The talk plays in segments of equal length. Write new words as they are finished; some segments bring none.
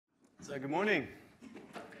So good morning.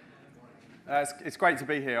 It's great to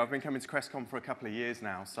be here. I've been coming to CRESTCon for a couple of years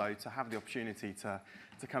now, so to have the opportunity to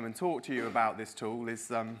come and talk to you about this tool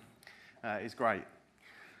is great.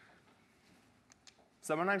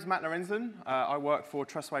 So my name's Matt Lorentzen. I work for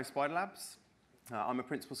Trustwave Spider Labs. I'm a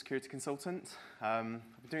principal security consultant. I've been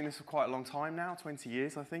doing this for quite a long time now, 20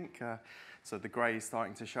 years I think, so the grey is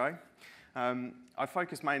starting to show. I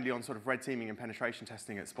focus mainly on sort of red teaming and penetration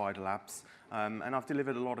testing at Spider Labs, and I've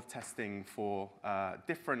delivered a lot of testing for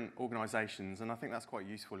different organisations, and I think that's quite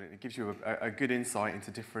useful. It gives you a good insight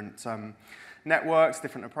into different networks,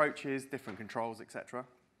 different approaches, different controls, etc.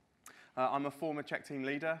 I'm a former check team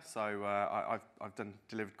leader, so I've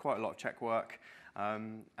delivered quite a lot of check work.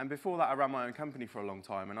 And before that, I ran my own company for a long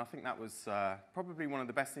time, and I think that was probably one of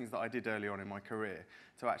the best things that I did early on in my career,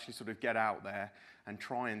 to actually sort of get out there and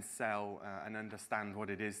try and sell and understand what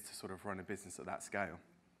it is to sort of run a business at that scale.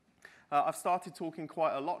 I've started talking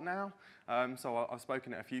quite a lot now, so I've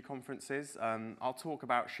spoken at a few conferences. I'll talk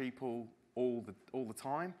about Sheepl all the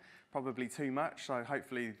time, probably too much, so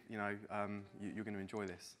hopefully you're going to enjoy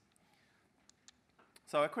this.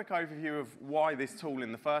 So a quick overview of why this tool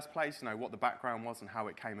in the first place, what the background was and how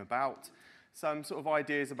it came about. Some sort of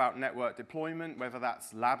ideas about network deployment, whether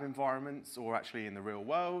that's lab environments or actually in the real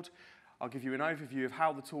world. I'll give you an overview of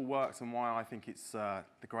how the tool works and why I think it's the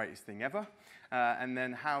greatest thing ever. And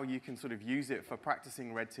then how you can sort of use it for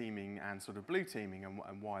practicing red teaming and sort of blue teaming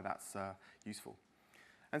and why that's useful.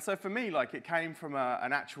 And so for me, it came from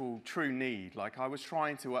an actual true need. I was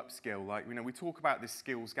trying to upskill. We talk about this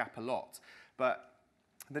skills gap a lot, but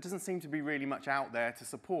there doesn't seem to be really much out there to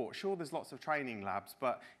support. Sure, there's lots of training labs,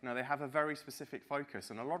 but they have a very specific focus,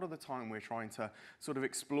 and a lot of the time we're trying to sort of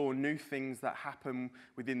explore new things that happen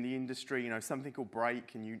within the industry. Something will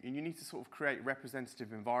break, and you need to sort of create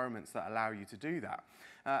representative environments that allow you to do that.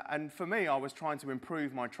 And for me, I was trying to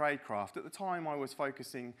improve my tradecraft. At the time, I was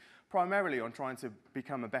focusing primarily on trying to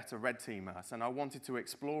become a better red teamer, and I wanted to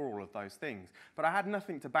explore all of those things, but I had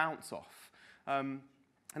nothing to bounce off.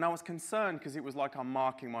 And I was concerned because it was like I'm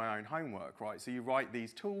marking my own homework, right? So you write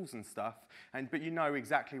these tools and stuff, but you know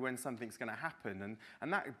exactly when something's going to happen.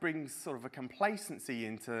 And that brings sort of a complacency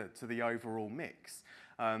into the overall mix.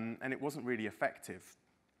 And it wasn't really effective.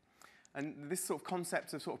 And this sort of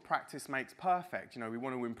concept of sort of practice makes perfect. We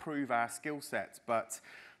want to improve our skill sets, but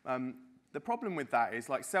the problem with that is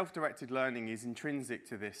self-directed learning is intrinsic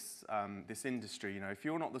to this industry. If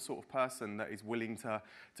you're not the sort of person that is willing to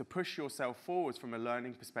push yourself forwards from a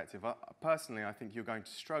learning perspective, personally, I think you're going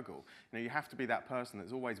to struggle. You have to be that person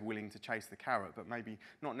that's always willing to chase the carrot, but maybe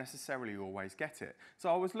not necessarily always get it. So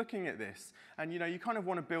I was looking at this, and you kind of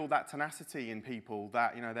want to build that tenacity in people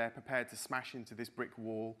that they're prepared to smash into this brick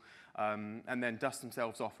wall and then dust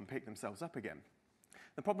themselves off and pick themselves up again.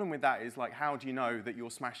 The problem with that is, how do you know that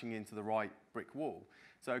you're smashing into the right brick wall?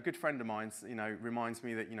 So a good friend of mine, reminds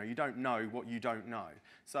me that, you don't know what you don't know.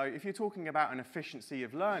 So if you're talking about an efficiency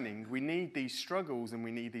of learning, we need these struggles and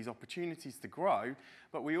we need these opportunities to grow,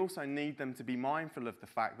 but we also need them to be mindful of the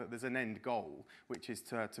fact that there's an end goal, which is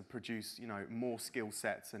to produce, more skill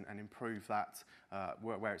sets and improve that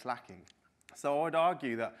where it's lacking. So I'd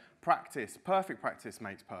argue that perfect practice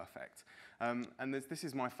makes perfect. And this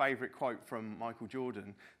is my favourite quote from Michael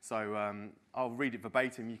Jordan. So I'll read it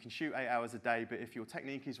verbatim. You can shoot 8 hours a day, but if your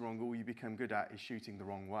technique is wrong, all you become good at is shooting the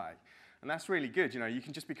wrong way. And that's really good. You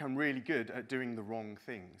can just become really good at doing the wrong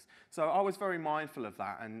things. So I was very mindful of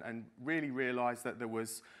that and really realised that there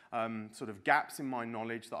was sort of gaps in my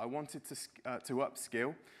knowledge that I wanted to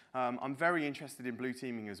upskill. I'm very interested in blue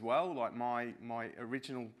teaming as well. My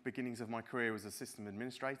original beginnings of my career was a system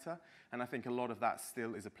administrator, and I think a lot of that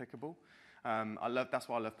still is applicable. That's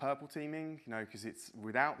why I love purple teaming, because it's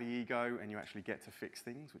without the ego and you actually get to fix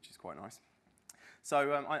things, which is quite nice.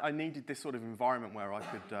 So I needed this sort of environment where I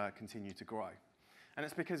could continue to grow. And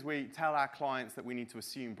it's because we tell our clients that we need to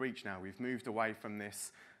assume breach now. We've moved away from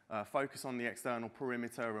this focus on the external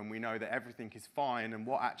perimeter, and we know that everything is fine, and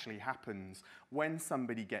what actually happens when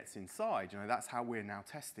somebody gets inside. That's how we're now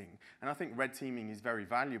testing. And I think red teaming is very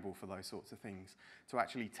valuable for those sorts of things, to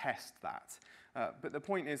actually test that. But the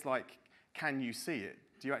point is, can you see it?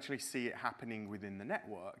 Do you actually see it happening within the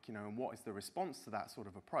network? And what is the response to that sort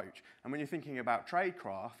of approach? And when you're thinking about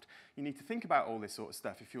tradecraft, you need to think about all this sort of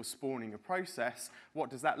stuff. If you're spawning a process, what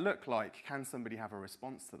does that look like? Can somebody have a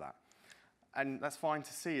response to that? And that's fine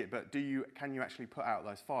to see it, but can you actually put out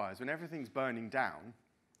those fires? When everything's burning down,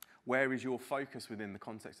 where is your focus within the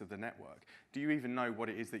context of the network? Do you even know what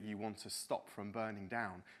it is that you want to stop from burning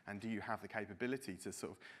down? And do you have the capability to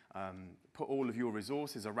sort of put all of your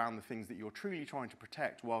resources around the things that you're truly trying to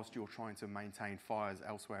protect whilst you're trying to maintain fires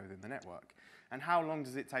elsewhere within the network? And how long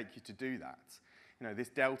does it take you to do that? You know, this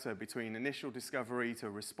delta between initial discovery to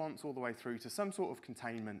response all the way through to some sort of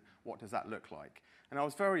containment, what does that look like? And I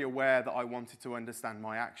was very aware that I wanted to understand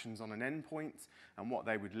my actions on an endpoint and what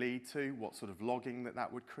they would lead to, what sort of logging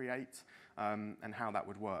that would create, and how that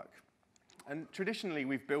would work. And traditionally,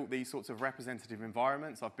 we've built these sorts of representative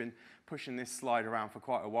environments. I've been pushing this slide around for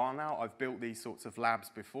quite a while now. I've built these sorts of labs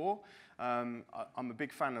before. I'm a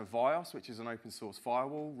big fan of Vios, which is an open source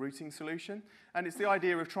firewall routing solution. And it's the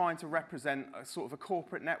idea of trying to represent a sort of a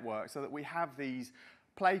corporate network so that we have these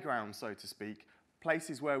playgrounds, so to speak,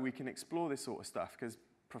 places where we can explore this sort of stuff. Because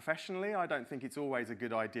professionally, I don't think it's always a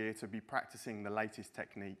good idea to be practicing the latest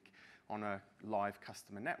technique on a live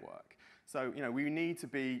customer network. So, you know, we need to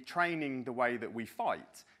be training the way that we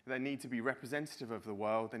fight. They need to be representative of the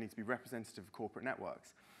world. They need to be representative of corporate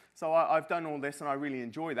networks. So I've done all this, and I really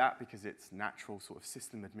enjoy that because it's natural sort of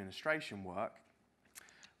system administration work.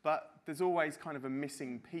 But there's always kind of a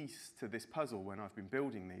missing piece to this puzzle when I've been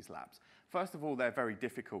building these labs. First of all, they're very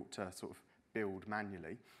difficult to sort of build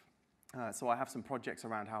manually. So I have some projects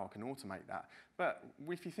around how I can automate that. But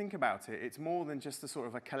if you think about it, it's more than just a sort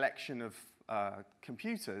of a collection of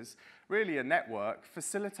computers. Really, a network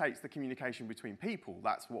facilitates the communication between people.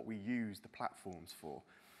 That's what we use the platforms for.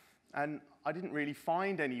 And I didn't really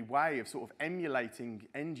find any way of sort of emulating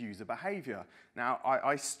end-user behavior. Now,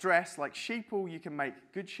 I stress, like Sheepl, you can make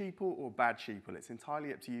good Sheepl or bad Sheepl. It's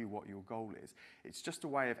entirely up to you what your goal is. It's just a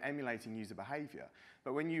way of emulating user behavior.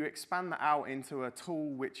 But when you expand that out into a tool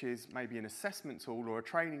which is maybe an assessment tool or a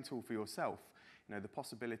training tool for yourself, you know, the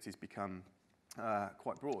possibilities become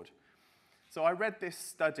quite broad. So I read this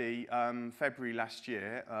study February last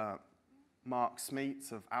year, Mark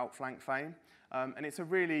Smeets of Outflank fame. And it's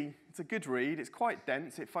a good read. It's quite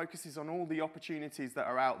dense. It focuses on all the opportunities that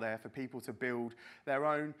are out there for people to build their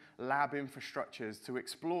own lab infrastructures to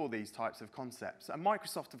explore these types of concepts. And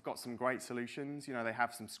Microsoft have got some great solutions. You know, they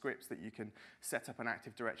have some scripts that you can set up an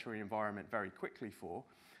Active Directory environment very quickly for.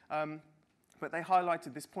 But they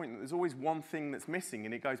highlighted this point that there's always one thing that's missing,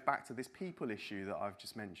 and it goes back to this people issue that I've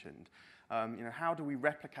just mentioned. You know, how do we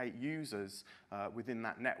replicate users within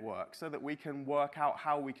that network so that we can work out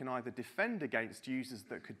how we can either defend against users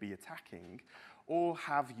that could be attacking or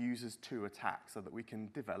have users to attack so that we can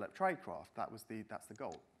develop Tradecraft. That's the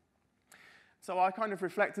goal. So I kind of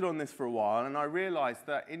reflected on this for a while, and I realized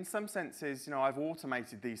that in some senses, you know, I've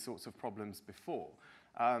automated these sorts of problems before.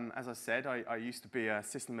 As I said, I used to be a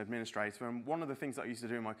system administrator, and one of the things that I used to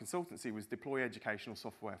do in my consultancy was deploy educational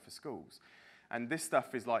software for schools. And this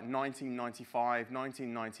stuff is like 1995,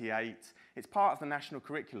 1998. It's part of the national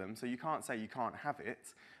curriculum, so you can't say you can't have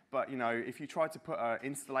it. But you know, if you tried to put an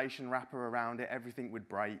installation wrapper around it, everything would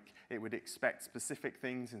break. It would expect specific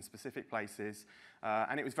things in specific places.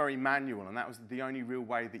 And it was very manual, and that was the only real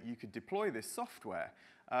way that you could deploy this software.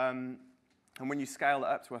 And when you scale it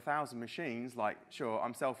up to 1,000 machines, like, sure,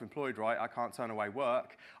 I'm self-employed, right? I can't turn away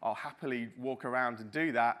work. I'll happily walk around and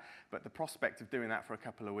do that. But the prospect of doing that for a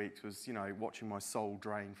couple of weeks was, you know, watching my soul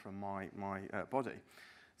drain from my body.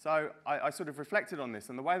 So I sort of reflected on this.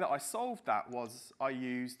 And the way that I solved that was I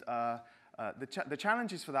used the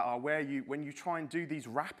challenges for that are when you try and do these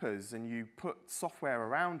wrappers and you put software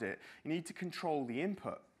around it, you need to control the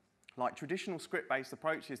input. Like traditional script-based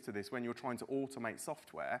approaches to this when you're trying to automate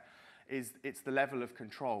software, it's the level of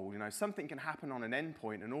control. You know, something can happen on an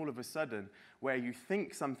endpoint, and all of a sudden, where you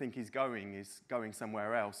think something is going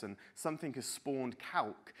somewhere else, and something has spawned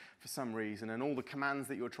calc for some reason, and all the commands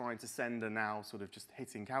that you're trying to send are now sort of just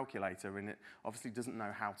hitting calculator, and it obviously doesn't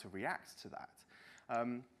know how to react to that.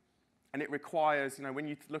 And it requires, you know, when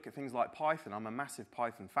you look at things like Python, I'm a massive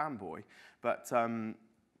Python fanboy, but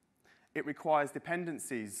it requires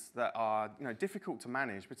dependencies that are, you know, difficult to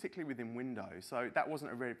manage, particularly within Windows. So that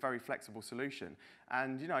wasn't a very flexible solution.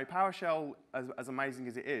 And you know, PowerShell, as amazing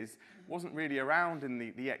as it is, wasn't really around in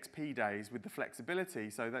the XP days with the flexibility,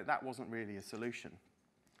 so that wasn't really a solution.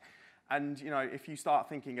 And you know, if you start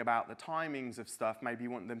thinking about the timings of stuff, maybe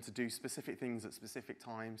you want them to do specific things at specific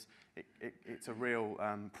times, it's a real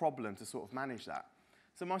problem to sort of manage that.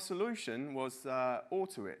 So my solution was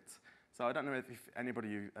Autoit. So I don't know if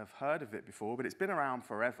anybody have heard of it before, but it's been around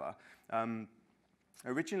forever.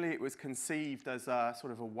 Originally, it was conceived as a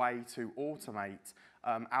sort of a way to automate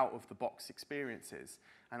out-of-the-box experiences.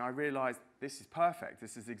 And I realized this is perfect.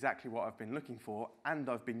 This is exactly what I've been looking for, and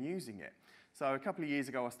I've been using it. So a couple of years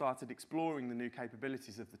ago, I started exploring the new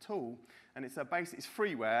capabilities of the tool, and it's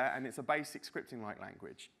freeware, and it's a basic scripting-like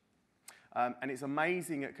language. And it's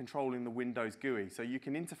amazing at controlling the Windows GUI. So you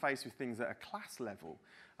can interface with things at a class level.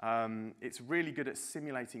 It's really good at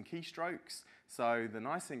simulating keystrokes. So the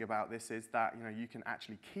nice thing about this is that you can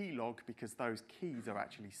actually keylog because those keys are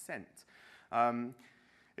actually sent.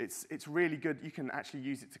 It's really good. You can actually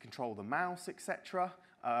use it to control the mouse, etc.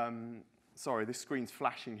 Sorry, this screen's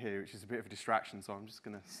flashing here, which is a bit of a distraction, so I'm just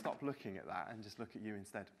going to stop looking at that and just look at you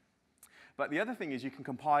instead. But the other thing is you can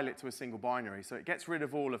compile it to a single binary, so it gets rid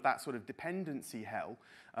of all of that sort of dependency hell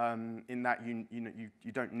in that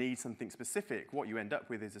you don't need something specific. What you end up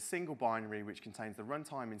with is a single binary which contains the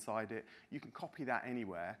runtime inside it. You can copy that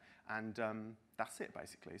anywhere, and that's it,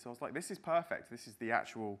 basically. So I was like, this is perfect. This is the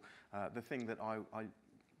actual, the thing that I've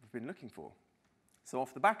been looking for. So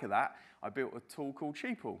off the back of that, I built a tool called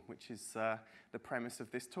Sheepl, which is the premise of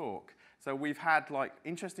this talk. So we've had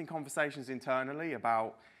interesting conversations internally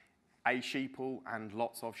about a sheeple and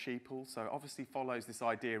lots of sheeple. So it obviously follows this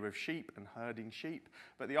idea of sheep and herding sheep.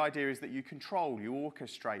 But the idea is that you control, you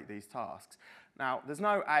orchestrate these tasks. Now, there's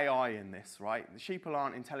no AI in this, right? The sheeple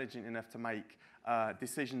aren't intelligent enough to make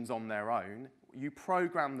decisions on their own. You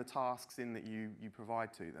program the tasks in that you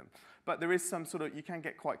provide to them. But there is some sort of, you can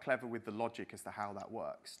get quite clever with the logic as to how that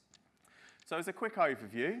works. So as a quick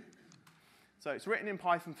overview, so it's written in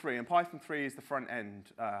Python 3, and Python 3 is the front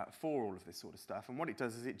end for all of this sort of stuff. And what it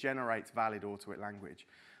does is it generates valid Auto-it language.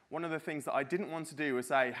 One of the things that I didn't want to do was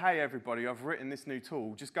say, hey, everybody, I've written this new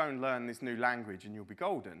tool. Just go and learn this new language, and you'll be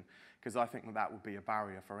golden, because I think that would be a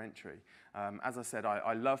barrier for entry. As I said,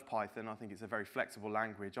 I love Python. I think it's a very flexible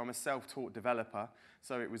language. I'm a self-taught developer,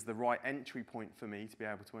 so it was the right entry point for me to be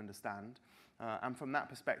able to understand. And from that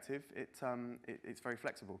perspective, it's very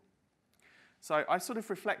flexible. So I sort of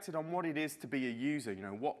reflected on what it is to be a user,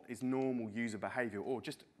 what is normal user behavior, or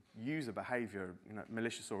just user behavior,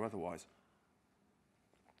 malicious or otherwise.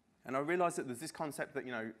 And I realized that there's this concept that,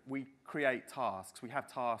 we create tasks. We have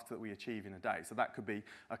tasks that we achieve in a day. So that could be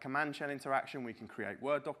a command shell interaction. We can create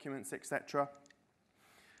Word documents, etc.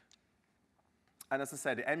 And as I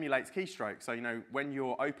said, it emulates keystrokes. So, when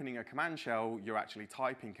you're opening a command shell, you're actually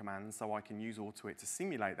typing commands. So I can use Auto-it to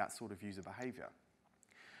simulate that sort of user behavior.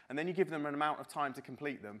 And then you give them an amount of time to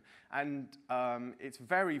complete them. And it's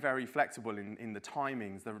very, very flexible in the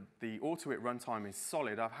timings. The Auto-it runtime is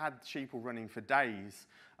solid. I've had Sheepl running for days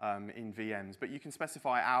in VMs, but you can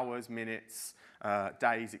specify hours, minutes,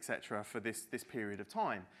 days, etc. for this period of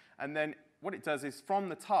time. And then what it does is from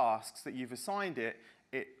the tasks that you've assigned it,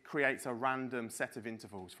 it creates a random set of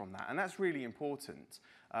intervals from that. And that's really important.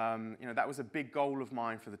 That was a big goal of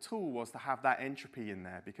mine for the tool, was to have that entropy in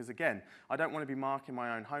there. Because again, I don't want to be marking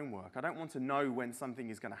my own homework. I don't want to know when something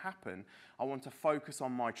is going to happen. I want to focus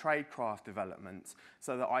on my Tradecraft development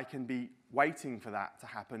so that I can be waiting for that to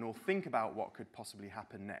happen or think about what could possibly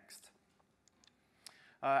happen next.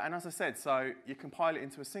 And as I said, so you compile it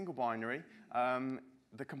into a single binary.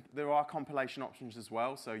 There are compilation options as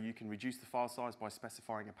well, so you can reduce the file size by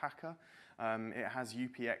specifying a packer. It has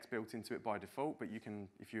UPX built into it by default, but you can,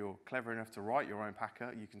 if you're clever enough to write your own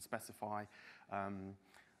packer, you can specify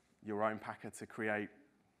your own packer to create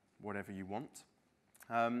whatever you want.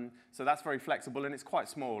 So that's very flexible, and it's quite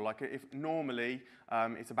small. If normally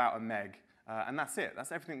it's about a meg. And that's it.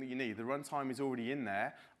 That's everything that you need. The runtime is already in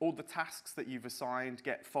there. All the tasks that you've assigned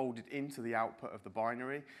get folded into the output of the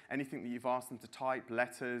binary. Anything that you've asked them to type,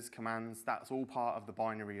 letters, commands, that's all part of the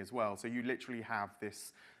binary as well. So you literally have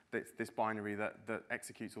this binary that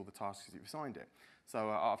executes all the tasks that you've assigned it. So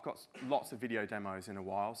I've got lots of video demos in a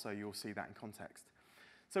while, so you'll see that in context.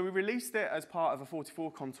 So we released it as part of a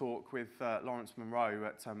 44Con talk with Lorentzen Monroe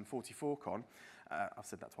at 44Con. I've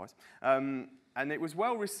said that twice. And it was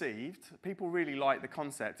well received. People really liked the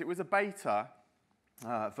concept. It was a beta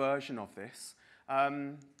version of this.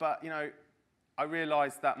 But, I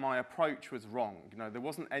realized that my approach was wrong. There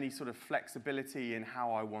wasn't any sort of flexibility in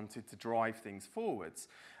how I wanted to drive things forwards.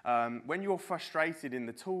 When you're frustrated in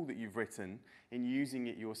the tool that you've written, in using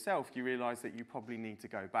it yourself, you realize that you probably need to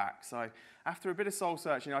go back. So after a bit of soul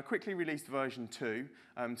searching, I quickly released version 2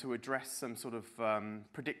 to address some sort of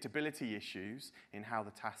predictability issues in how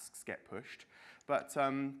the tasks get pushed. But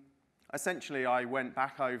essentially, I went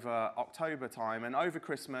back over October time, and over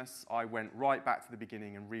Christmas, I went right back to the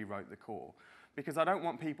beginning and rewrote the core. Because I don't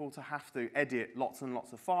want people to have to edit lots and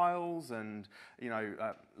lots of files and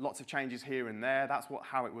lots of changes here and there. That's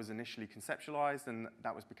how it was initially conceptualized, and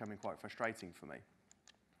that was becoming quite frustrating for me.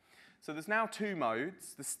 So there's now 2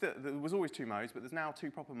 modes. There was always 2 modes, but there's now 2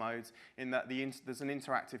 proper modes in that there's an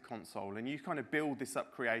interactive console, and you kind of build this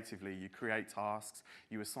up creatively. You create tasks,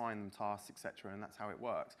 you assign them tasks, etc., and that's how it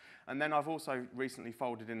works. And then I've also recently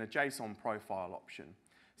folded in a JSON profile option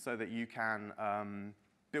so that you can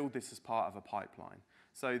build this as part of a pipeline.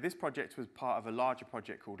 So this project was part of a larger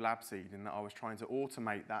project called LabSeed, in that I was trying to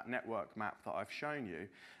automate that network map that I've shown you.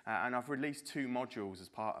 And I've released 2 modules as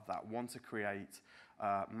part of that. One to create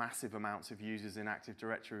massive amounts of users in Active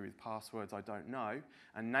Directory with passwords I don't know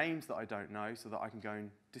and names that I don't know, so that I can go and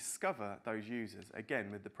discover those users,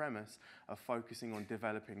 again with the premise of focusing on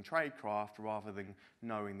developing Tradecraft rather than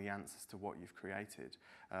knowing the answers to what you've created.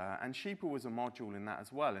 And Sheepl was a module in that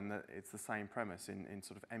as well, in that it's the same premise in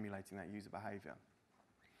sort of emulating that user behavior.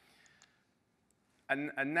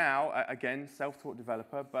 And now, again, self-taught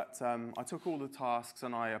developer, but I took all the tasks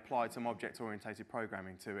and I applied some object-oriented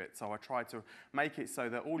programming to it. So I tried to make it so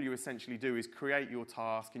that all you essentially do is create your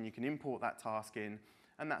task and you can import that task in,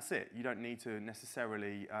 and that's it. You don't need to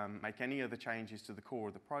necessarily make any other changes to the core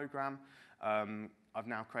of the program. I've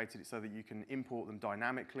now created it so that you can import them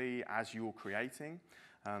dynamically as you're creating.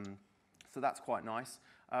 So that's quite nice.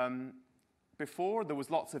 Before, there was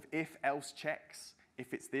lots of if-else checks.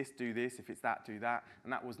 If it's this, do this. If it's that, do that.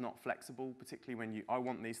 And that was not flexible, particularly when I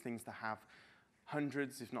want these things to have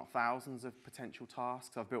hundreds, if not thousands, of potential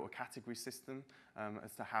tasks. I've built a category system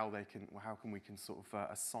as to how we can sort of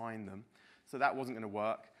assign them. So that wasn't going to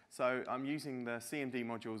work. So I'm using the CMD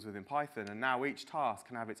modules within Python, and now each task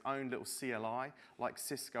can have its own little CLI, like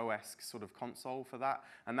Cisco-esque sort of console for that.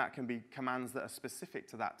 And that can be commands that are specific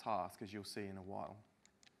to that task, as you'll see in a while.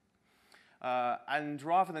 And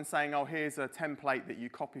rather than saying, oh, here's a template that you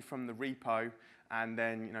copy from the repo and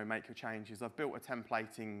then make your changes, I've built a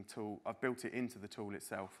templating tool. I've built it into the tool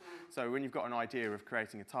itself. So when you've got an idea of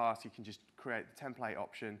creating a task, you can just create the template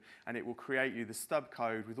option, and it will create you the stub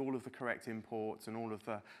code with all of the correct imports and all of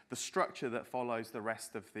the structure that follows the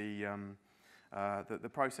rest of the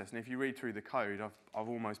process. And if you read through the code, I've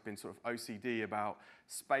almost been sort of OCD about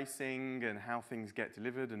spacing and how things get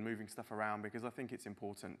delivered and moving stuff around, because I think it's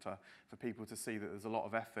important for people to see that there's a lot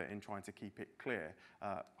of effort in trying to keep it clear,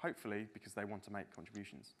 hopefully because they want to make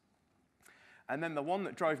contributions. And then the one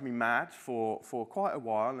that drove me mad for quite a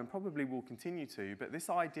while, and probably will continue to, but this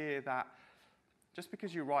idea that just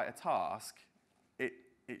because you write a task,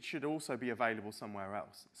 it should also be available somewhere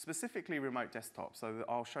else, specifically remote desktop. So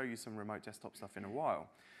I'll show you some remote desktop stuff in a while.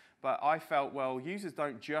 But I felt, well, users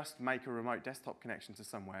don't just make a remote desktop connection to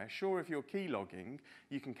somewhere. Sure, if you're keylogging,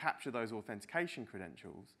 you can capture those authentication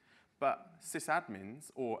credentials. But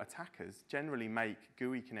sysadmins or attackers generally make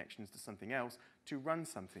GUI connections to something else to run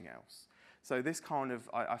something else. So this kind of,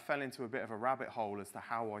 I fell into a bit of a rabbit hole as to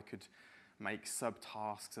how I could make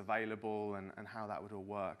subtasks available and how that would all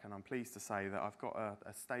work. And I'm pleased to say that I've got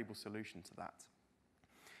a stable solution to that.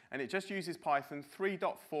 And it just uses Python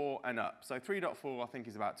 3.4 and up. So 3.4, I think,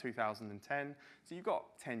 is about 2010. So you've got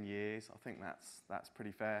 10 years. I think that's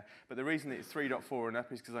pretty fair. But the reason it's 3.4 and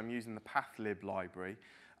up is because I'm using the pathlib library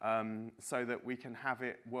so that we can have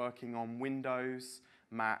it working on Windows,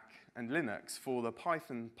 Mac, and Linux for the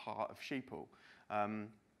Python part of Sheepl.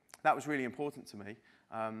 That was really important to me.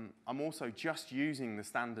 I'm also just using the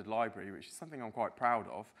standard library, which is something I'm quite proud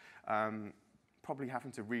of. Probably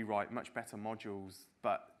having to rewrite much better modules,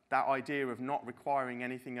 but that idea of not requiring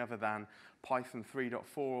anything other than Python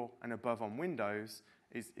 3.4 and above on Windows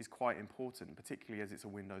is quite important, particularly as it's a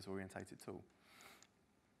Windows-orientated tool.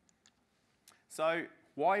 So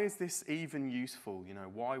why is this even useful?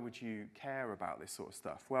 Why would you care about this sort of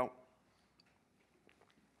stuff? Well,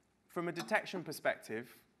 from a detection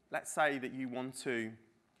perspective, let's say that you want to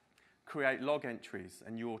create log entries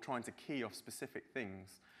and you're trying to key off specific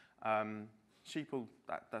things. Sheepl,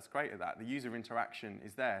 that's great at that. The user interaction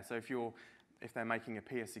is there. So if they're making a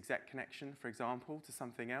PS exec connection, for example, to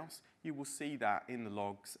something else, you will see that in the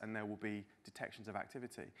logs and there will be detections of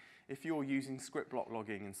activity. If you're using script block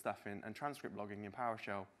logging and stuff and transcript logging in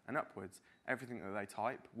PowerShell and upwards, everything that they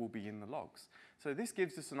type will be in the logs. So this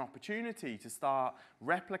gives us an opportunity to start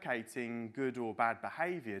replicating good or bad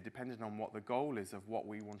behavior depending on what the goal is of what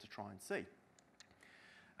we want to try and see.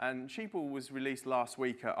 And Sheepl was released last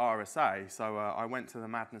week at RSA, so I went to the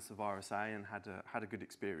madness of RSA and had a good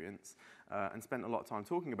experience and spent a lot of time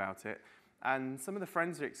talking about it. And some of the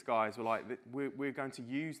forensics guys were like, we're going to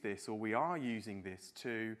use this, or we are using this,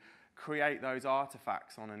 to create those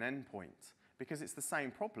artifacts on an endpoint. Because it's the same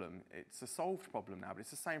problem. It's a solved problem now, but it's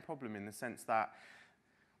the same problem in the sense that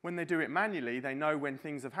when they do it manually, they know when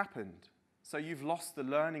things have happened. So you've lost the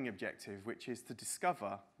learning objective, which is to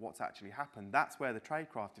discover what's actually happened. That's where the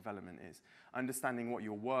Tradecraft development is, understanding what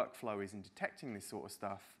your workflow is in detecting this sort of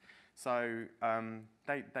stuff. So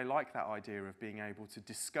they like that idea of being able to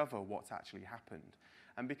discover what's actually happened.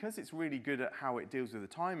 And because it's really good at how it deals with the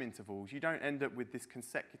time intervals, you don't end up with this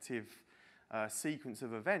consecutive sequence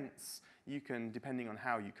of events, you can, depending on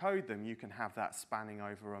how you code them, you can have that spanning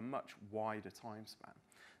over a much wider time span.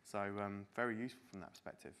 So very useful from that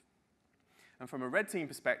perspective. And from a red team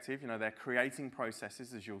perspective, they're creating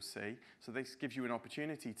processes, as you'll see. So this gives you an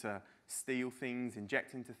opportunity to steal things,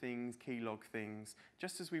 inject into things, keylog things,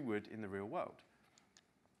 just as we would in the real world.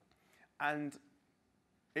 And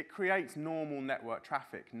it creates normal network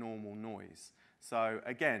traffic, normal noise. So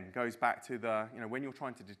again, goes back to the, when you're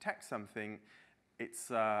trying to detect something,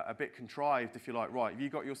 it's a bit contrived if you're like, right,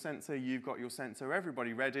 you've got your sensor,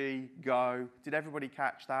 everybody ready, go. Did everybody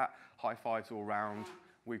catch that? High fives all round.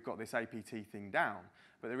 We've got this APT thing down.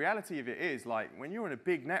 But the reality of it is, like, when you're in a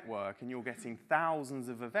big network and you're getting thousands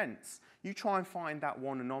of events, you try and find that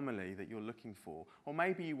one anomaly that you're looking for. Or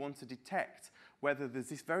maybe you want to detect whether there's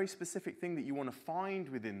this very specific thing that you want to find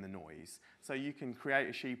within the noise. So you can create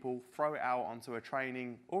a sheeple, throw it out onto a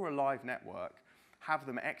training or a live network, have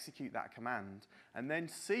them execute that command, and then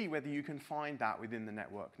see whether you can find that within the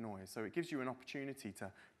network noise. So it gives you an opportunity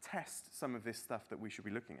to test some of this stuff that we should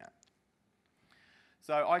be looking at.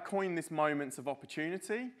 So I coined this moments of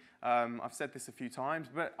opportunity. I've said this a few times,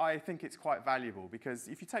 but I think it's quite valuable because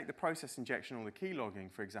if you take the process injection or the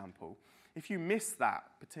keylogging, for example, if you miss that,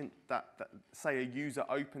 say a user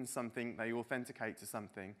opens something, they authenticate to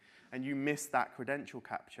something, and you miss that credential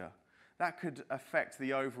capture, that could affect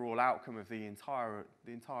the overall outcome of the entire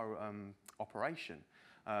operation.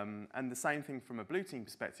 And the same thing from a blue team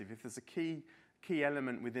perspective. If there's a key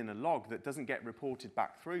element within a log that doesn't get reported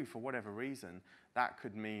back through for whatever reason, that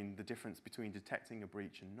could mean the difference between detecting a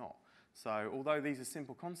breach and not. So although these are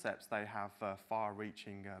simple concepts, they have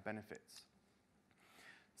far-reaching benefits.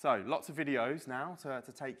 So lots of videos now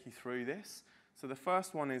to take you through this. So the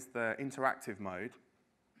first one is the interactive mode.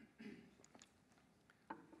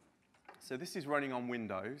 So this is running on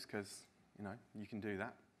Windows because you can do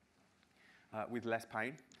that with less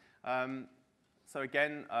pain. So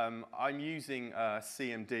again, I'm using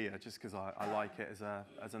CMD just because I like it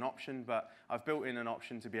as an option, but I've built in an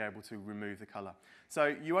option to be able to remove the color.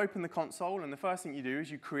 So you open the console, and the first thing you do is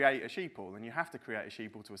you create a sheeple, and you have to create a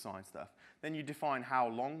sheeple to assign stuff. Then you define how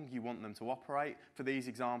long you want them to operate. For these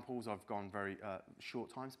examples, I've gone very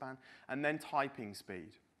short time span, and then typing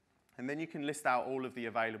speed. And then you can list out all of the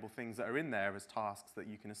available things that are in there as tasks that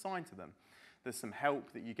you can assign to them. There's some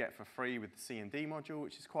help that you get for free with the CMD module,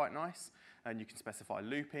 which is quite nice. And you can specify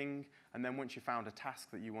looping. And then once you've found a task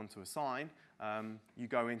that you want to assign, you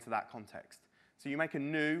go into that context. So you make a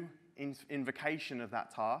new invocation of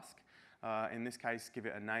that task. In this case, give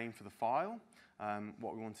it a name for the file,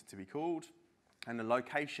 what we want it to be called, and a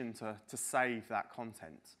location to save that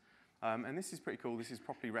content. And this is pretty cool. This is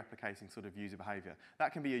properly replicating sort of user behavior.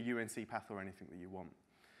 That can be a UNC path or anything that you want.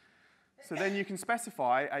 So then you can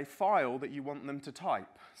specify a file that you want them to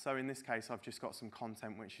type. So in this case, I've just got some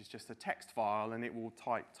content which is just a text file, and it will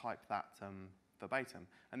type that verbatim.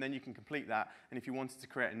 And then you can complete that. And if you wanted to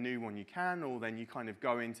create a new one, you can, or then you kind of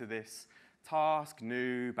go into this task,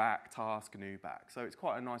 new, back, task, new, back. So it's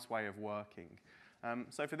quite a nice way of working.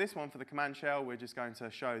 So for this one, for the command shell, we're just going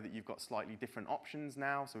to show that you've got slightly different options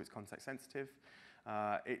now, so it's context sensitive.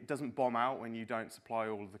 It doesn't bomb out when you don't supply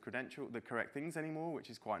all of the correct things anymore,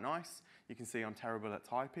 which is quite nice. You can see I'm terrible at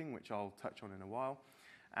typing, which I'll touch on in a while.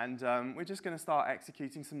 And we're just going to start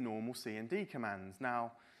executing some normal CMD commands.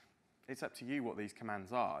 Now, it's up to you what these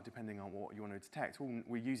commands are, depending on what you want to detect.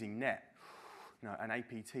 We're using net. An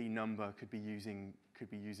APT number could be using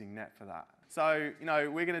net for that. So,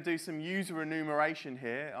 we're going to do some user enumeration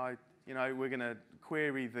here. We're going to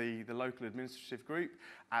query the local administrative group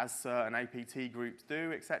as certain APT groups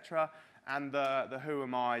do, etc., and the who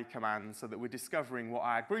am I command, so that we're discovering what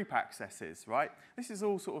our group access is, right? This is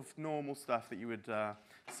all sort of normal stuff that you would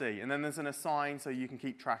see. And then there's an assign, so you can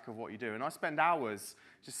keep track of what you do. And I spend hours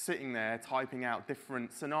just sitting there typing out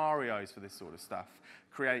different scenarios for this sort of stuff,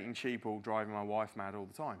 creating Sheepl, driving my wife mad all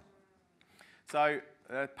the time. So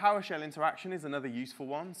PowerShell interaction is another useful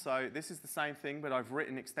one. So this is the same thing, but I've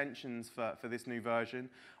written extensions for this new version.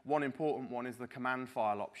 One important one is the command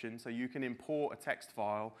file option. So you can import a text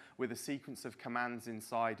file with a sequence of commands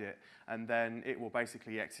inside it, and then it will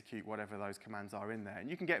basically execute whatever those commands are in there. And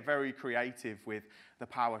you can get very creative with the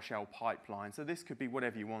PowerShell pipeline. So this could be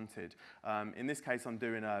whatever you wanted. In this case, I'm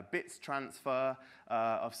doing a bits transfer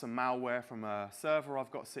of some malware from a server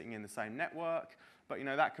I've got sitting in the same network. But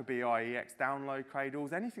that could be IEX download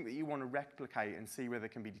cradles, anything that you want to replicate and see whether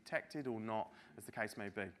it can be detected or not, as the case may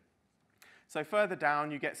be. So further down,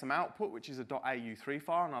 you get some output, which is a .au3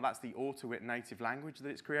 file. Now, that's the Autowit native language that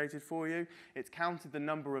it's created for you. It's counted the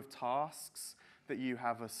number of tasks that you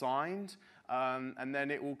have assigned, and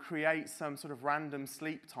then it will create some sort of random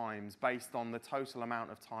sleep times based on the total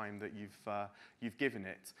amount of time that you've given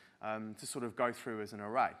it to sort of go through as an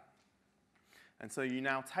array. And so you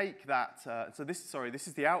now take that, this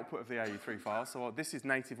is the output of the AU3 file, so this is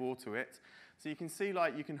native AutoIt. So you can see,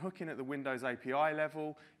 like, you can hook in at the Windows API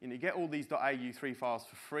level, and you get all these .au3 files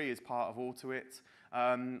for free as part of AutoIt.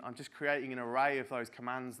 I'm just creating an array of those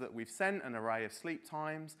commands that we've sent, an array of sleep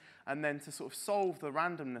times, and then to sort of solve the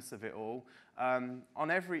randomness of it all,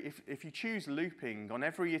 if you choose looping, on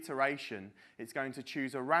every iteration, it's going to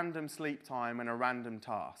choose a random sleep time and a random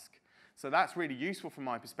task. So that's really useful from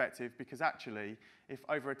my perspective, because actually, if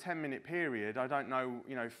over a 10-minute period, I don't know,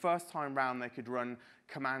 first time round they could run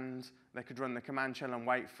the command shell and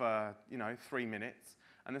wait for, 3 minutes.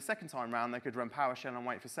 And the second time round, they could run PowerShell and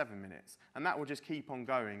wait for 7 minutes. And that will just keep on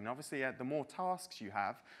going. And obviously, the more tasks you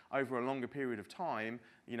have over a longer period of time,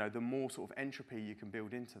 the more sort of entropy you can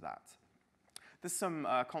build into that. There's some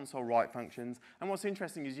console write functions. And what's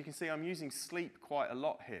interesting is you can see I'm using sleep quite a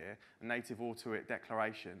lot here, a native AutoIt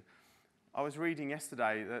declaration. I was reading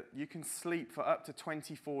yesterday that you can sleep for up to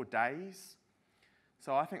 24 days.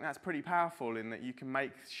 So I think that's pretty powerful in that you can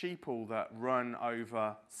make Sheepl that run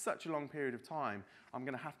over such a long period of time. I'm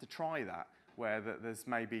going to have to try that, where there's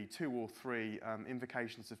maybe 2 or 3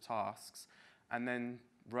 invocations of tasks, and then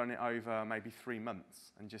run it over maybe 3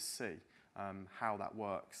 months and just see how that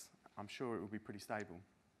works. I'm sure it will be pretty stable.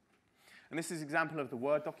 And this is an example of the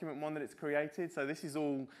Word document one that it's created. So this is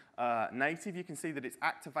all native. You can see that it's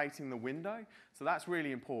activating the window. So that's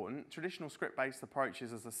really important. Traditional script-based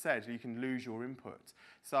approaches, as I said, you can lose your input.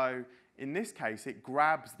 So in this case, it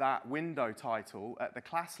grabs that window title at the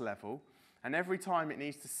class level. And every time it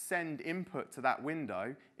needs to send input to that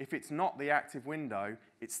window, if it's not the active window,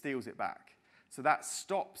 it steals it back. So that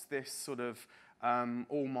stops this sort of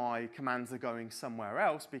all my commands are going somewhere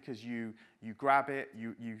else, because you grab it,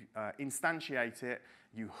 you instantiate it,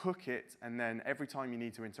 you hook it, and then every time you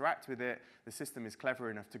need to interact with it, the system is clever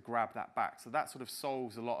enough to grab that back. So that sort of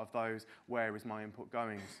solves a lot of those where is my input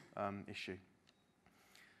going issue.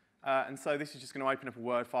 And so this is just going to open up a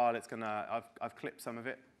Word file. It's going to, I've clipped some of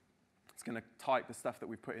it. It's going to type the stuff that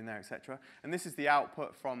we've put in there, etc. And this is the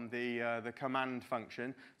output from the command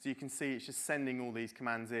function. So you can see it's just sending all these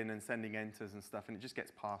commands in and sending enters and stuff, and it just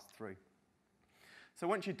gets passed through. So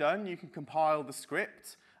once you're done, you can compile the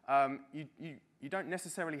script. You don't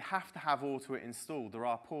necessarily have to have AutoIt installed. There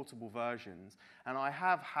are portable versions. And I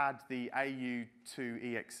have had the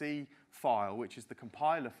AU2exe file, which is the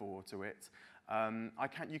compiler for AutoIt.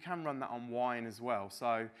 You can run that on Wine as well.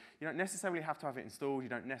 So you don't necessarily have to have it installed. You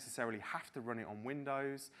don't necessarily have to run it on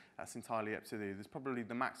Windows. That's entirely up to you. There's probably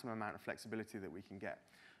the maximum amount of flexibility that we can get.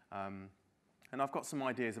 And I've got some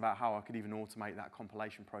ideas about how I could even automate that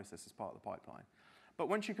compilation process as part of the pipeline. But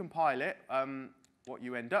once you compile it, what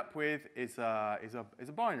you end up with is a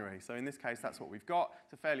binary. So in this case, that's what we've got.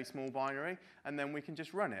 It's a fairly small binary, and then we can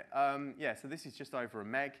just run it. So this is just over a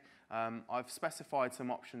meg. I've specified some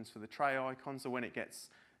options for the tray icon, so when it gets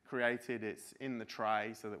created, it's in the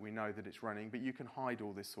tray so that we know that it's running. But you can hide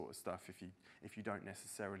all this sort of stuff if you don't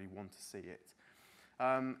necessarily want to see it.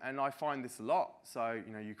 And I find this a lot. So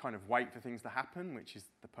you kind of wait for things to happen, which is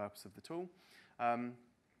the purpose of the tool.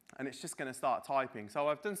 And it's just going to start typing. So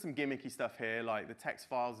I've done some gimmicky stuff here, like the text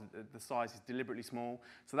files, the size is deliberately small.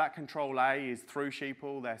 So that Control-A is through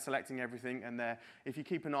Sheepl. They're selecting everything, and if you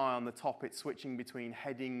keep an eye on the top, it's switching between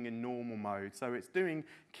heading and normal mode. So it's doing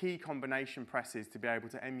key combination presses to be able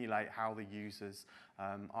to emulate how the users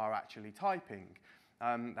are actually typing.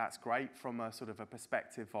 That's great from a sort of a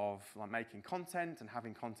perspective of like making content and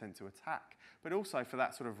having content to attack, but also for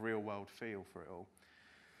that sort of real-world feel for it all.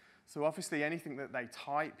 So obviously anything that they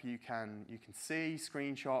type, you can see,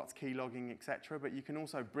 screenshots, keylogging, etc. But you can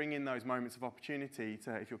also bring in those moments of opportunity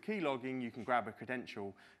to, if you're keylogging, you can grab a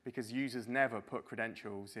credential, because users never put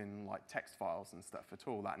credentials in like text files and stuff at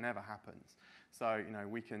all. That never happens. So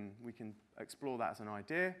we can explore that as an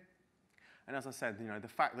idea. And as I said, the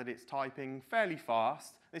fact that it's typing fairly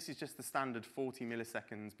fast. This is just the standard 40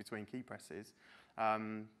 milliseconds between key presses.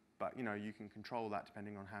 But you can control that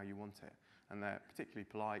depending on how you want it. And they're particularly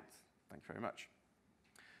polite. Thank you very much.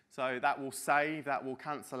 So that will save, that will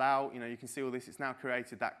cancel out. You can see all this. It's now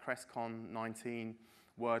created that CRESTCon 19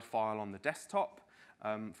 Word file on the desktop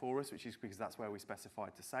for us, which is because that's where we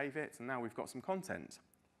specified to save it. And now we've got some content.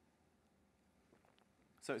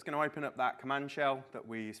 So it's going to open up that command shell that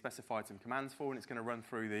we specified some commands for, and it's going to run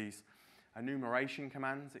through these enumeration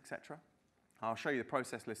commands, etc. I'll show you the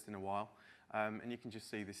process list in a while. And you can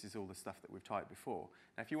just see this is all the stuff that we've typed before.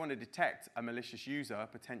 Now, if you want to detect a malicious user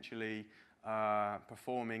potentially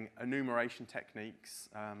performing enumeration techniques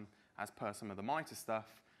as per some of the MITRE stuff,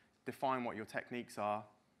 define what your techniques are,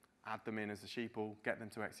 add them in as a Sheepl, get them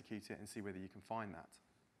to execute it, and see whether you can find that.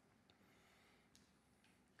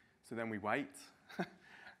 So then we wait,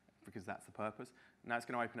 because that's the purpose. Now it's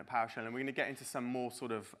going to open up PowerShell, and we're going to get into some more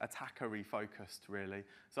sort of attacker-y focused, really.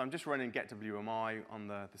 So I'm just running get.wmi on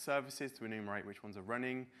the services to enumerate which ones are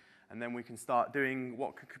running, and then we can start doing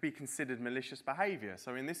what could be considered malicious behavior.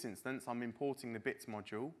 So in this instance, I'm importing the bits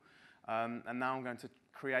module, and now I'm going to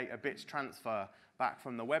create a bits transfer back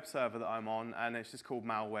from the web server that I'm on, and it's just called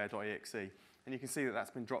malware.exe. And you can see that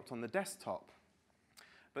that's been dropped on the desktop.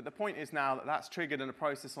 But the point is now that that's triggered in a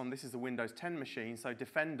process on, this is a Windows 10 machine, so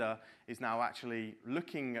Defender is now actually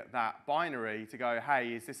looking at that binary to go,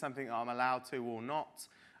 hey, is this something that I'm allowed to or not,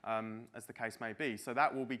 as the case may be. So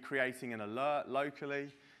that will be creating an alert locally,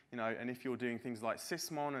 and if you're doing things like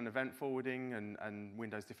sysmon and event forwarding and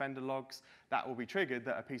Windows Defender logs, that will be triggered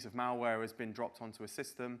that a piece of malware has been dropped onto a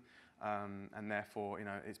system, and therefore,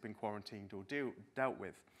 it's been quarantined or dealt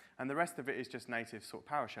with. And the rest of it is just native sort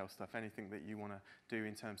of PowerShell stuff, anything that you want to do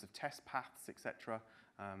in terms of test paths, etc.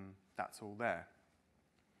 That's all there.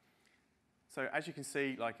 So as you can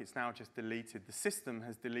see, it's now just deleted. The system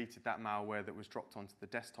has deleted that malware that was dropped onto the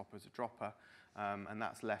desktop as a dropper, and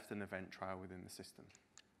that's left an event trail within the system.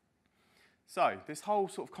 So this whole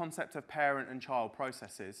sort of concept of parent and child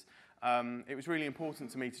processes, it was really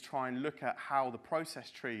important to me to try and look at how the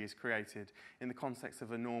process tree is created in the context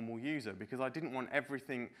of a normal user, because I didn't want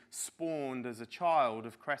everything spawned as a child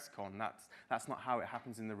of CRESTCon. That's not how it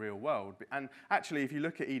happens in the real world. And actually, if you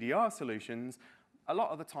look at EDR solutions, a lot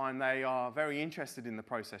of the time they are very interested in the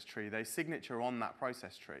process tree. They signature on that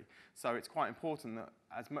process tree. So it's quite important that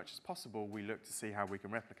as much as possible we look to see how we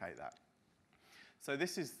can replicate that. So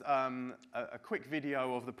this is a quick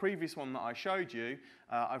video of the previous one that I showed you.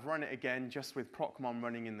 I've run it again just with procmon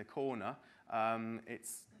running in the corner.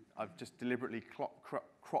 I've just deliberately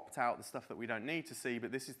cropped out the stuff that we don't need to see,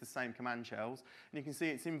 but this is the same command shells. And you can see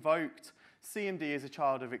it's invoked CMD as a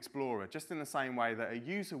child of Explorer, just in the same way that a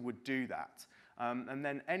user would do that. And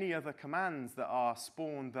then any other commands that are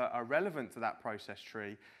spawned that are relevant to that process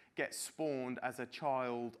tree get spawned as a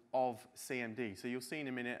child of CMD. So you'll see in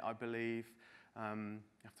a minute, I believe, you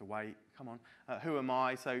have to wait, come on. Who am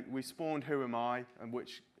I? So we spawned who am I,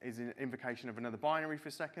 which is an invocation of another binary for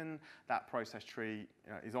a second. That process tree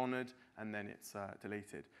is honored, and then it's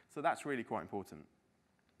deleted. So that's really quite important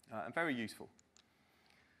and very useful.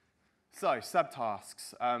 So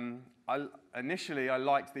subtasks. Initially, I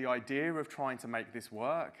liked the idea of trying to make this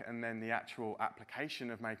work, and then the actual application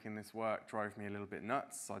of making this work drove me a little bit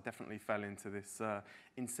nuts. So I definitely fell into this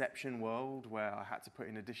inception world where I had to put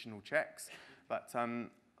in additional checks. But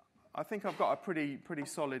I think I've got a pretty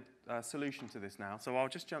solid solution to this now. So I'll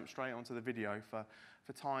just jump straight onto the video for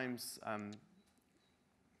time's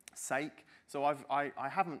sake. So I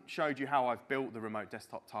haven't showed you how I've built the remote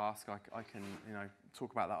desktop task. I can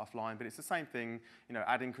talk about that offline, but it's the same thing,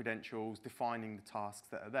 adding credentials, defining the tasks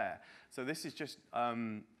that are there. So this is just,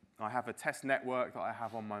 I have a test network that I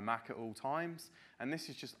have on my Mac at all times, and this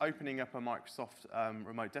is just opening up a Microsoft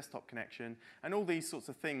remote desktop connection, and all these sorts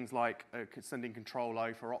of things like sending control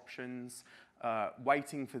O for options,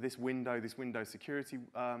 waiting for this window security,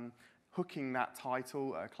 hooking that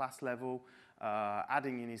title at a class level,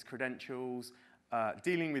 adding in his credentials,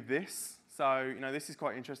 dealing with this. So this is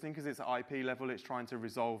quite interesting because it's at IP level. It's trying to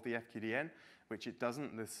resolve the FQDN, which it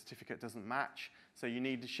doesn't. The certificate doesn't match. So you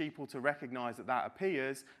need the Sheepl to recognize that that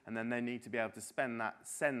appears, and then they need to be able to send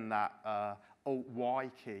that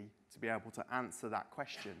Alt-Y key to be able to answer that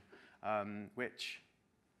question, which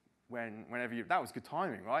whenever you, that was good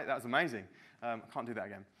timing, right? That was amazing. I can't do that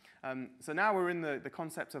again. So now we're in the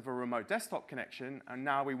concept of a remote desktop connection, and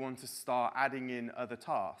now we want to start adding in other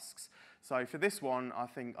tasks. So for this one, I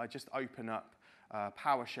think I just open up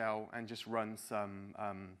PowerShell and just run some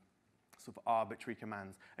sort of arbitrary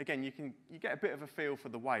commands. Again, you get a bit of a feel for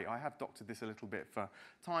the wait. I have doctored this a little bit for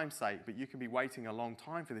time's sake, but you can be waiting a long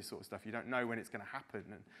time for this sort of stuff. You don't know when it's going to happen.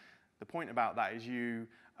 And the point about that is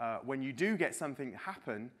when you do get something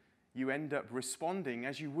happen, you end up responding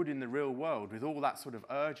as you would in the real world with all that sort of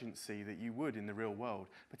urgency that you would in the real world,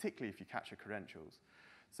 particularly if you capture credentials.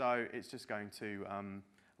 So it's just going to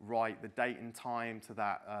write the date and time to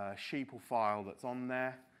that Sheepl file that's on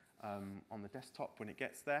there on the desktop when it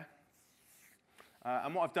gets there.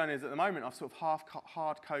 And what I've done is, at the moment, I've sort of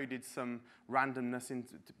hard-coded some randomness in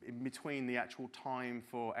between the actual time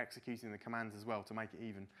for executing the commands as well to make it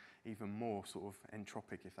even more sort of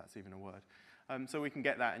entropic, if that's even a word. So we can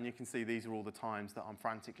get that, and you can see these are all the times that I'm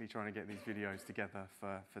frantically trying to get these videos together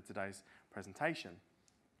for today's presentation.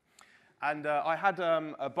 And I had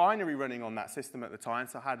a binary running on that system at the time,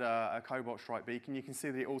 so I had a Cobalt Strike beacon. You can see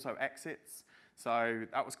that it also exits. So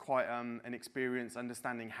that was quite an experience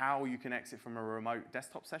understanding how you can exit from a remote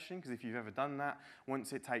desktop session, because if you've ever done that,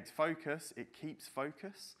 once it takes focus, it keeps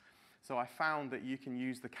focus. So I found that you can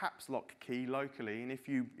use the caps lock key locally, and if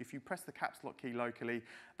you press the caps lock key locally,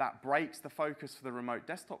 that breaks the focus for the remote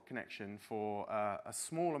desktop connection for a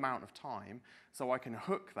small amount of time, so I can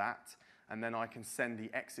hook that, and then I can send the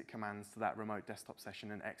exit commands to that remote desktop session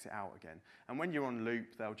and exit out again. And when you're on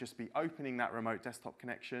loop, they'll just be opening that remote desktop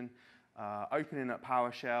connection, opening up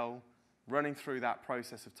PowerShell, running through that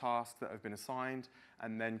process of tasks that have been assigned,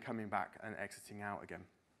 and then coming back and exiting out again.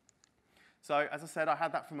 So as I said, I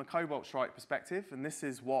had that from a Cobalt Strike perspective, and this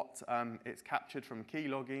is what it's captured from key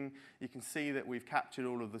logging. You can see that we've captured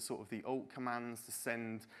all of the sort of the alt commands to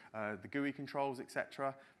send the GUI controls,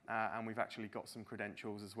 etc. And we've actually got some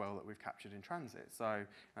credentials as well that we've captured in transit. So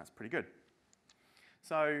that's pretty good.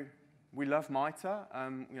 So we love MITRE.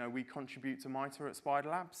 We contribute to MITRE at Spider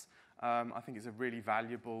Labs. I think it's a really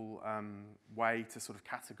valuable way to sort of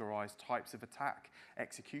categorize types of attack,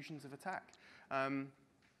 executions of attack.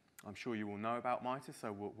 I'm sure you all know about MITRE,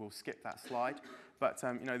 so we'll skip that slide. But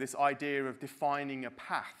this idea of defining a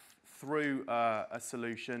path through a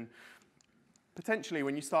solution, potentially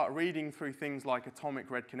when you start reading through things like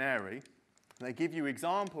Atomic Red Canary, they give you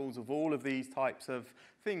examples of all of these types of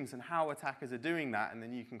things and how attackers are doing that, and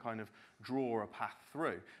then you can kind of draw a path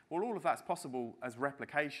through. Well, all of that's possible as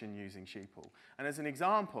replication using Sheepl. And as an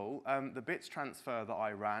example, the bits transfer that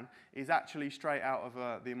I ran is actually straight out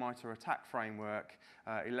of the MITRE attack framework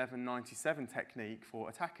 1197 technique for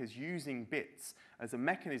attackers using bits as a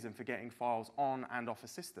mechanism for getting files on and off a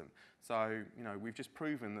system. So, we've just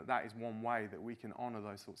proven that that is one way that we can honor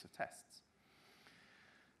those sorts of tests.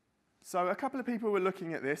 So a couple of people were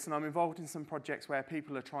looking at this, and I'm involved in some projects where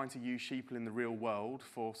people are trying to use Sheepl in the real world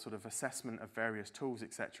for sort of assessment of various tools,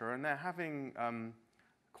 etc. And they're having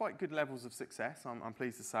quite good levels of success, I'm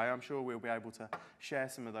pleased to say. I'm sure we'll be able to share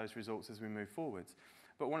some of those results as we move forwards.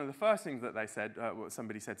 But one of the first things that they said, what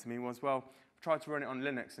somebody said to me was, well, I've tried to run it on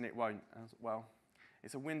Linux and it won't. And I was, well,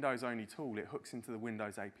 it's a Windows-only tool. It hooks into the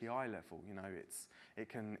Windows API level. It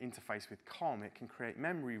can interface with COM. It can create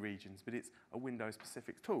memory regions, but it's a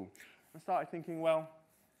Windows-specific tool. I started thinking, well,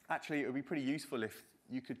 actually, it would be pretty useful if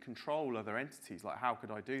you could control other entities. Like, how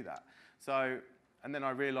could I do that? So, and then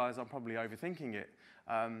I realized I'm probably overthinking it.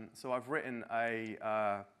 So I've written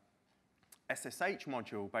a SSH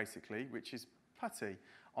module, basically, which is PuTTY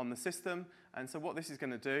on the system. And so what this is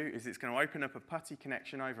going to do is it's going to open up a PuTTY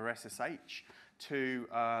connection over SSH to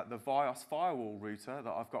the VIOS firewall router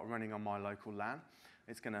that I've got running on my local LAN.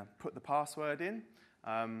 It's going to put the password in.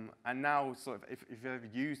 And now, sort of, if you've ever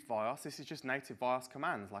used VIOS, this is just native VIOS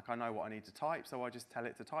commands. Like, I know what I need to type, so I just tell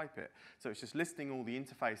it to type it. So it's just listing all the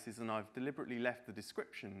interfaces, and I've deliberately left the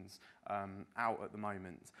descriptions out at the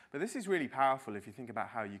moment. But this is really powerful if you think about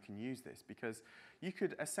how you can use this, because you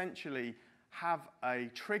could essentially have a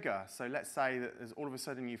trigger. So let's say that all of a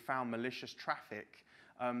sudden you found malicious traffic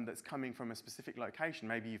that's coming from a specific location.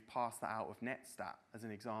 Maybe you've passed that out of netstat, as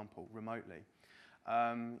an example, remotely.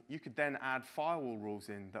 You could then add firewall rules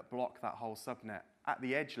in that block that whole subnet at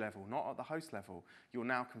the edge level, not at the host level. You're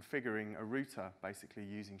now configuring a router, basically,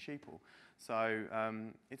 using Sheepl. So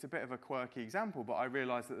it's a bit of a quirky example, but I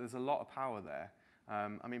realized that there's a lot of power there.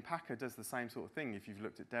 I mean, Packer does the same sort of thing if you've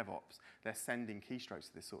looked at DevOps. They're sending keystrokes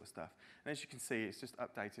to this sort of stuff. And as you can see, it's just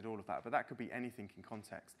updated all of that. But that could be anything in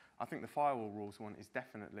context. I think the firewall rules one is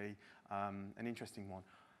definitely an interesting one.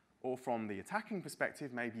 Or from the attacking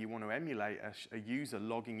perspective, maybe you want to emulate a user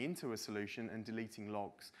logging into a solution and deleting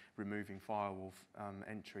logs, removing firewall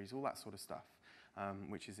entries, all that sort of stuff,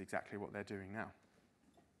 which is exactly what they're doing now.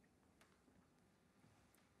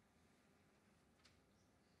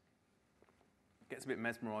 It gets a bit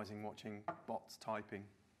mesmerizing watching bots typing.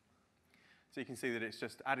 So you can see that it's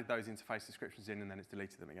just added those interface descriptions in and then it's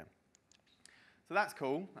deleted them again. So that's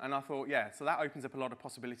cool, and I thought, yeah, so that opens up a lot of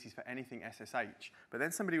possibilities for anything SSH. But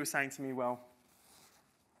then somebody was saying to me, well,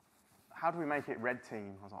 how do we make it red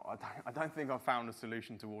team? I was like, I don't think I've found a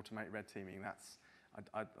solution to automate red teaming.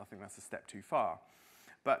 I think that's a step too far.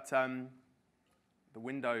 But the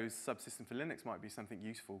Windows subsystem for Linux might be something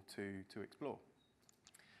useful to explore.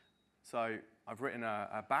 So I've written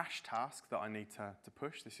a bash task that I need to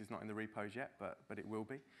push. This is not in the repos yet, but it will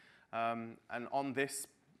be. And on this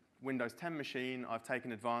Windows 10 machine, I've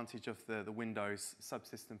taken advantage of the Windows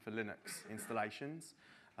subsystem for Linux installations.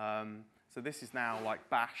 So this is now like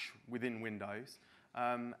bash within Windows.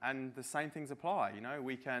 And the same things apply.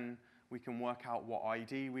 We can work out what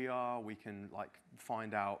ID we are. We can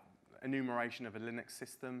find out enumeration of a Linux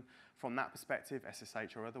system from that perspective,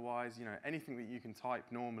 SSH or otherwise. You know, anything that you can type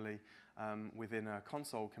normally within a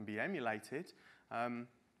console can be emulated, and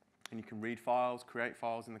you can read files, create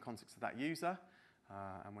files in the context of that user,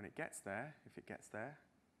 and when it gets there, if it gets there,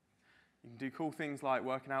 you can do cool things like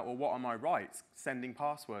working out, well, what are my rights, sending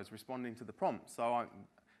passwords, responding to the prompt. So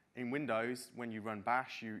in Windows, when you run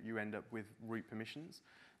bash, you end up with root permissions.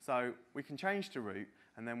 So we can change to root,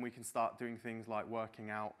 and then we can start doing things like working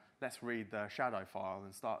out, let's read the shadow file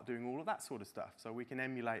and start doing all of that sort of stuff. So we can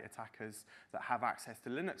emulate attackers that have access to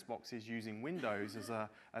Linux boxes using Windows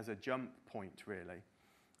as a jump point, really,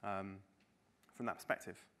 from that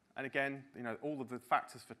perspective. And again, you know, all of the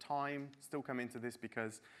factors for time still come into this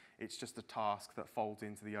because it's just a task that folds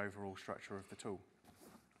into the overall structure of the tool.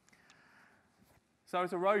 So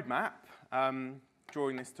as a roadmap,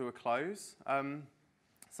 drawing this to a close,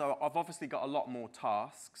 so I've obviously got a lot more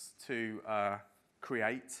tasks to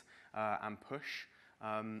create and push.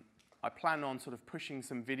 I plan on sort of pushing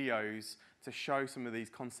some videos to show some of these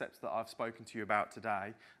concepts that I've spoken to you about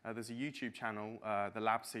today. There's a YouTube channel, the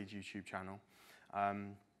LabSeed YouTube channel,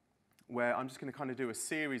 where I'm just going to kind of do a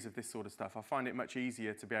series of this sort of stuff. I find it much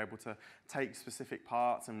easier to be able to take specific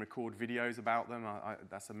parts and record videos about them.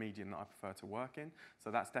 That's a medium that I prefer to work in.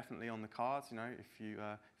 So that's definitely on the cards. You know, if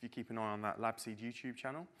you keep an eye on that LabSeed YouTube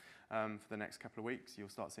channel for the next couple of weeks, you'll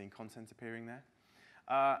start seeing content appearing there.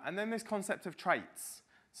 And then this concept of traits.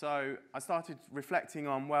 So I started reflecting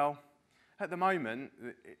on, well, at the moment,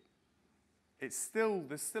 there's still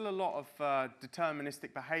a lot of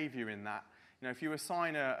deterministic behavior in that. You know, if you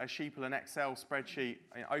assign a Sheepl an Excel spreadsheet,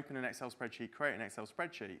 open an Excel spreadsheet, create an Excel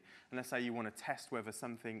spreadsheet, and let's say you want to test whether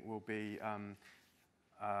something will be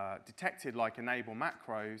detected like enable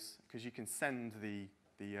macros, because you can send the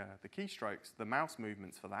keystrokes, the mouse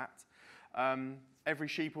movements for that. Every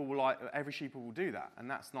Sheepl will do that, and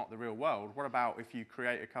that's not the real world. What about if you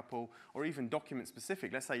create a couple, or even document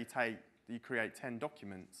specific? Let's say you create 10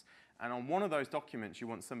 documents, and on one of those documents you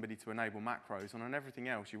want somebody to enable macros, and on everything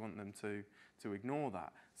else you want them to ignore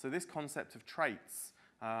that. So this concept of traits,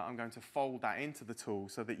 I'm going to fold that into the tool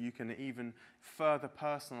so that you can even further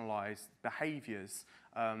personalize behaviors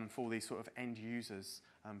for these sort of end users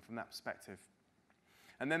from that perspective.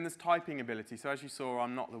 And then there's typing ability. So as you saw,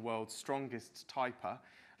 I'm not the world's strongest typer.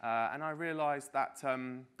 And I realized that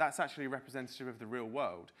that's actually representative of the real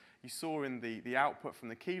world. You saw in the output from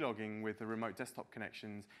the keylogging with the remote desktop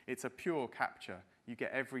connections, it's a pure capture. You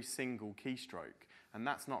get every single keystroke, and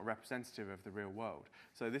that's not representative of the real world.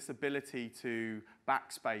 So this ability to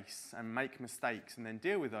backspace and make mistakes and then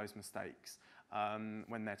deal with those mistakes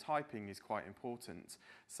when they're typing is quite important.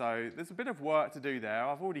 So there's a bit of work to do there.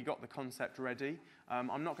 I've already got the concept ready.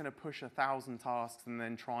 I'm not going to push 1,000 tasks and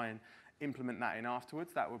then try and implement that in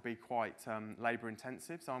afterwards. That would be quite labor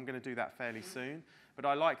intensive, so I'm going to do that fairly soon. But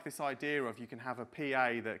I like this idea of you can have a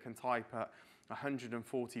PA that can type at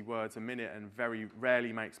 140 words a minute and very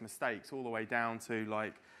rarely makes mistakes, all the way down to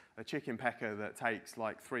like a chicken pecker that takes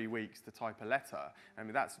like 3 weeks to type a letter. I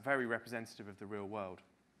mean, that's very representative of the real world.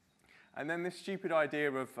 And then this stupid idea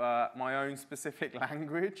of my own specific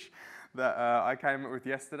language that I came up with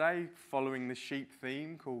yesterday, following the sheep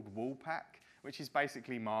theme called Woolpack, which is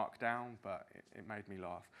basically Markdown, but it made me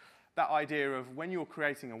laugh. That idea of when you're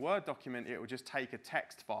creating a Word document, it will just take a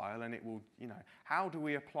text file and it will, you know, how do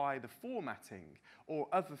we apply the formatting? Or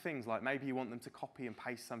other things like maybe you want them to copy and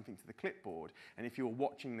paste something to the clipboard, and if you're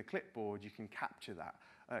watching the clipboard, you can capture that.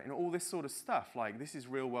 And all this sort of stuff, like this is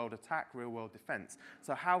real-world attack, real-world defense.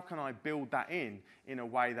 So how can I build that in a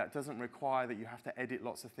way that doesn't require that you have to edit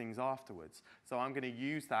lots of things afterwards? So I'm going to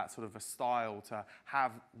use that sort of a style to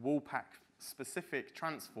have Woolpack-specific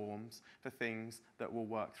transforms for things that will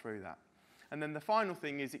work through that. And then the final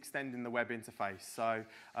thing is extending the web interface. So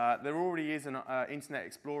there already is an Internet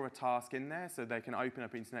Explorer task in there, so they can open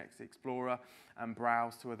up Internet Explorer and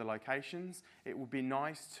browse to other locations. It would be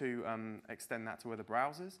nice to extend that to other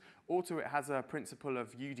browsers. Also, it has a principle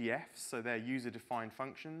of UDFs, so they're user-defined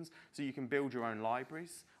functions, so you can build your own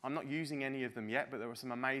libraries. I'm not using any of them yet, but there are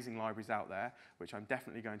some amazing libraries out there, which I'm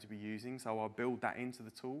definitely going to be using, so I'll build that into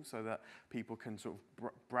the tool so that people can sort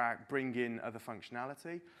of bring in other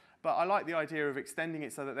functionality. But I like the idea of extending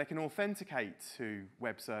it so that they can authenticate to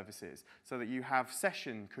web services, so that you have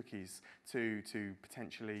session cookies to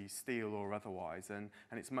potentially steal or otherwise, and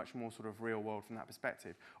it's much more sort of real world from that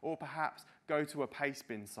perspective. Or perhaps go to a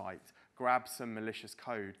pastebin site, grab some malicious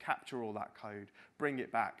code, capture all that code, bring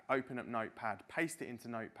it back, open up Notepad, paste it into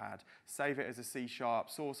Notepad, save it as a C#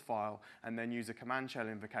 source file, and then use a command shell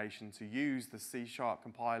invocation to use the C#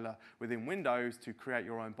 compiler within Windows to create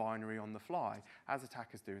your own binary on the fly, as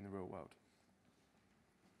attackers do in the real world.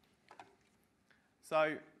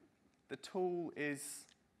 So the tool is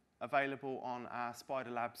available on our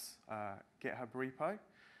Spider Labs GitHub repo.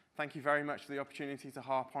 Thank you very much for the opportunity to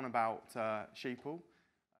harp on about Sheepl.